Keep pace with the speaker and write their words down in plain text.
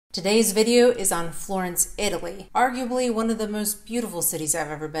Today's video is on Florence, Italy, arguably one of the most beautiful cities I've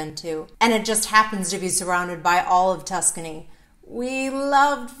ever been to. And it just happens to be surrounded by all of Tuscany. We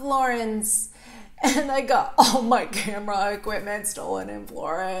loved Florence. And I got all my camera equipment stolen in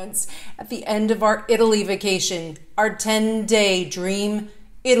Florence at the end of our Italy vacation, our 10-day dream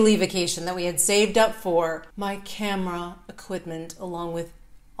Italy vacation that we had saved up for. My camera equipment, along with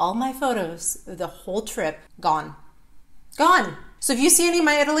all my photos of the whole trip, gone. Gone! So if you see any of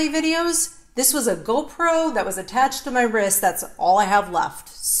my Italy videos, this was a GoPro that was attached to my wrist. That's all I have left.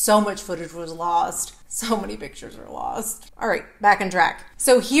 So much footage was lost. So many pictures are lost. All right, back on track.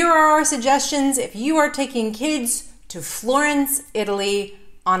 So here are our suggestions if you are taking kids to Florence, Italy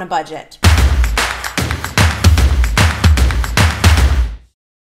on a budget.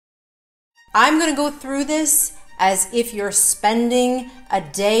 I'm gonna go through this as if you're spending a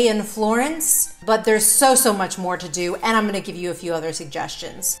day in Florence, but there's so much more to do, and I'm gonna give you a few other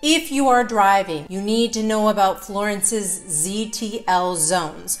suggestions. If you are driving, you need to know about Florence's ZTL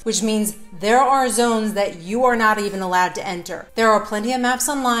zones, which means there are zones that you are not even allowed to enter. There are plenty of maps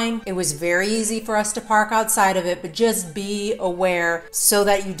online. It was very easy for us to park outside of it, but just be aware so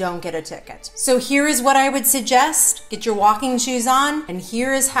that you don't get a ticket. So here is what I would suggest. Get your walking shoes on, and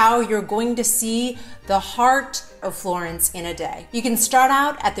here is how you're going to see the heart of Florence in a day. You can start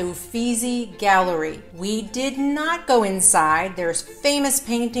out at the Uffizi Gallery. We did not go inside. There's famous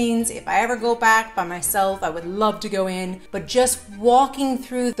paintings. If I ever go back by myself, I would love to go in, but just walking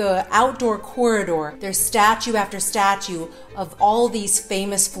through the outdoor corridor, there's statue after statue of all these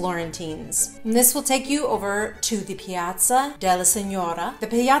famous Florentines. And this will take you over to the Piazza della Signoria. The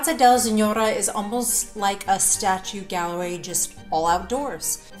Piazza della Signoria is almost like a statue gallery, just all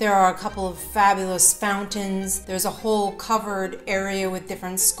outdoors. There are a couple of fabulous fountains. There's a whole covered area with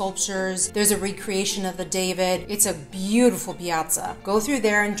different sculptures. There's a recreation of the David. It's a beautiful piazza. Go through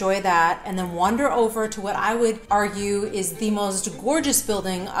there, enjoy that, and then wander over to what I would argue is the most gorgeous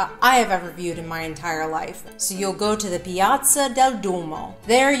building I have ever viewed in my entire life. So you'll go to the Piazza del Duomo.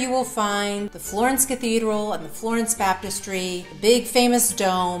 There you will find the Florence Cathedral and the Florence Baptistry, the big famous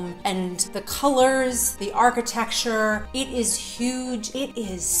dome, and the colors, the architecture. It is huge. It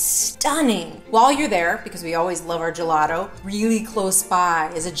is stunning. While you're there, because we always love our gelato, really close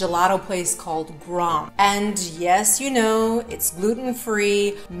by is a gelato place called Grom. And yes, you know, it's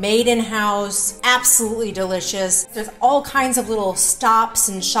gluten-free, made in-house, absolutely delicious. There's all kinds of little stops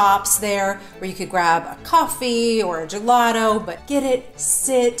and shops there where you could grab a coffee or a gelato, but get it,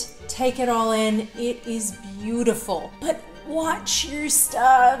 sit, take it all in. It is beautiful. But watch your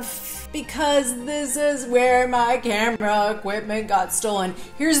stuff, because this is where my camera equipment got stolen.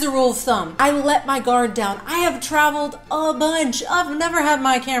 Here's the rule of thumb. I let my guard down. I have traveled a bunch. I've never had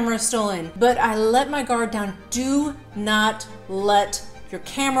my camera stolen, but I let my guard down. Do not let your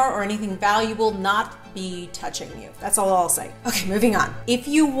camera or anything valuable not be touching you. That's all I'll say. Okay, moving on. If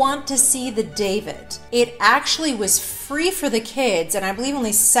you want to see the David, it actually was free for the kids, and I believe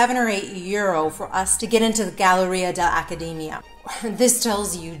only €7 or €8 for us to get into the Galleria dell'Accademia. This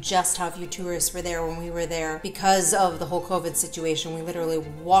tells you just how few tourists were there when we were there. Because of the whole COVID situation, we literally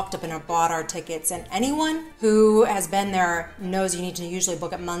walked up and bought our tickets, and anyone who has been there knows you need to usually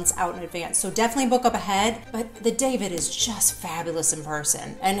book it months out in advance. So definitely book up ahead, but the David is just fabulous in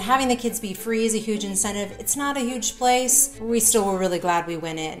person. And having the kids be free is a huge incentive. It's not a huge place. We still were really glad we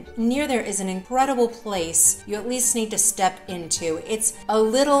went in. Near there is an incredible place you at least need to step into. It's a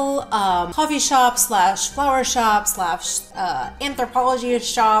little coffee shop slash flower shop slash anthropology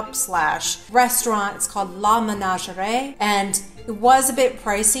shop slash restaurant. It's called La Ménagère, and it was a bit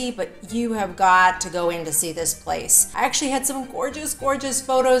pricey, but you have got to go in to see this place. I actually had some gorgeous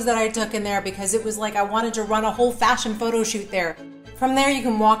photos that I took in there because it was like I wanted to run a whole fashion photo shoot there. From there, you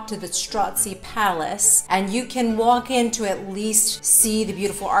can walk to the Strozzi Palace, and you can walk in to at least see the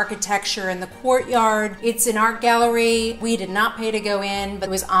beautiful architecture in the courtyard. It's an art gallery. We did not pay to go in, but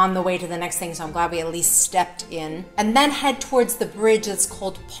it was on the way to the next thing, so I'm glad we at least stepped in. And then head towards the bridge that's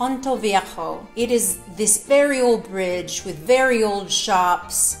called Ponte Vecchio. It is this very old bridge with very old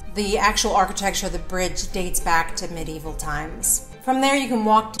shops. The actual architecture of the bridge dates back to medieval times. From there, you can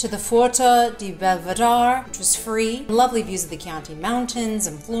walk to the Porta di Belvedere, which was free. Lovely views of the Chianti Mountains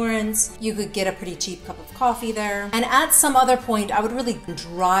and Florence. You could get a pretty cheap cup of coffee there. And at some other point, I would really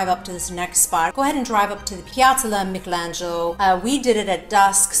drive up to this next spot. Go ahead and drive up to the Piazzale Michelangelo. We did it at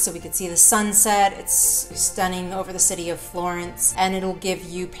dusk so we could see the sunset. It's stunning over the city of Florence, and it'll give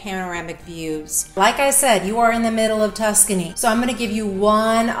you panoramic views. Like I said, you are in the middle of Tuscany. So I'm gonna give you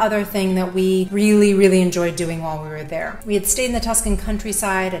one other thing that we really enjoyed doing while we were there. We had stayed in the Tuscan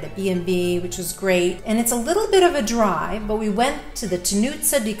countryside at a B&B, which was great. And it's a little bit of a drive, but we went to the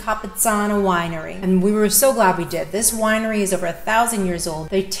Tenuta di Capezzana winery. And we were so glad we did. This winery is over 1,000 years old.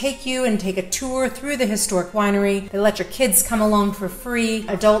 They take you and take a tour through the historic winery. They let your kids come along for free.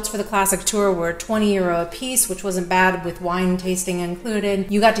 Adults for the classic tour were 20 euro a piece, which wasn't bad with wine tasting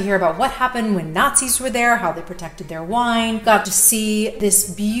included. You got to hear about what happened when Nazis were there, how they protected their wine. Got to see this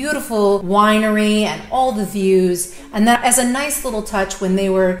beautiful winery and all the views. And that as a nice little touch, when they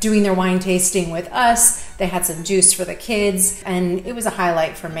were doing their wine tasting with us, they had some juice for the kids, and it was a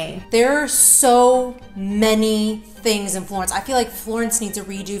highlight for me. There are so many things in Florence. I feel like Florence needs a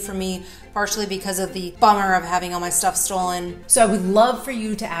redo for me, partially because of the bummer of having all my stuff stolen. So I would love for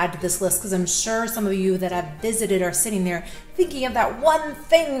you to add to this list, because I'm sure some of you that have visited are sitting there thinking of that one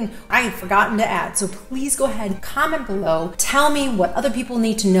thing I've forgotten to add. So please go ahead, comment below, tell me what other people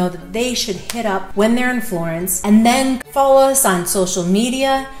need to know that they should hit up when they're in Florence, and then follow us on social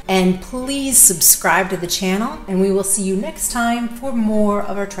media, and please subscribe to the channel, and we will see you next time for more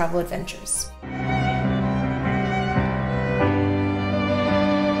of our travel adventures.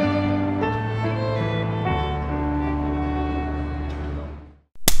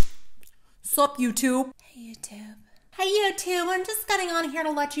 Sup, YouTube? Hey, YouTube. Hey, YouTube. I'm just getting on here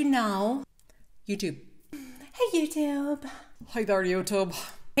to let you know. YouTube. Hey, YouTube. Hi there, YouTube.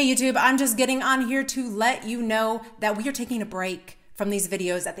 Hey, YouTube. I'm just getting on here to let you know that we are taking a break from these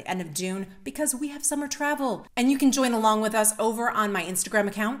videos at the end of June because we have summer travel. And you can join along with us over on my Instagram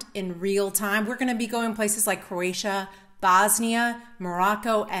account in real time. We're going to be going places like Croatia, Bosnia,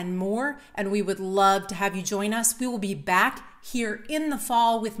 Morocco, and more. And we would love to have you join us. We will be back here in the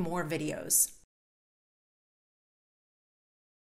fall with more videos.